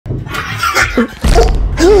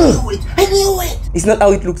I knew it! It's not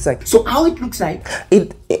how it looks like. So how it looks like?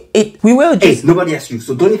 We were just... Hey, nobody asked you,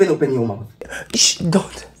 so don't even open your mouth. Shh,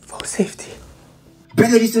 don't. For safety.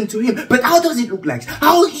 Better listen to him. But how does it look like?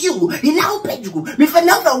 How you, in our bedroom, with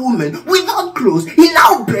another woman, without clothes, in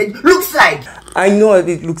our bed, looks like? I know what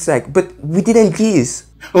it looks like, but we didn't kiss.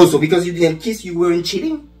 Oh, so because you didn't kiss, you weren't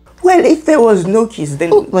cheating? Well, if there was no kiss,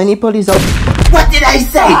 then... Oh, my nipple is up. What did I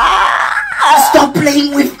say? Stop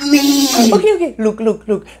playing with me! Okay, look.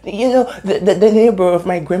 You know, the neighbor of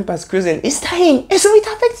my grandpa's cousin is dying, and so it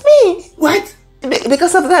affects me. What?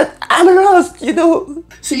 Because of that, I'm lost, you know.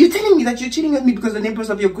 So you're telling me that you're cheating on me because the neighbors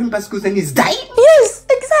of your grandpa's cousin is dying? Yes,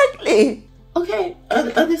 exactly. Okay,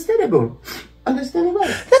 understandable. Understandable.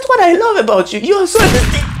 That's what I love about you. You are so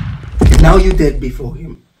understanding. Now you're dead before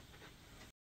him.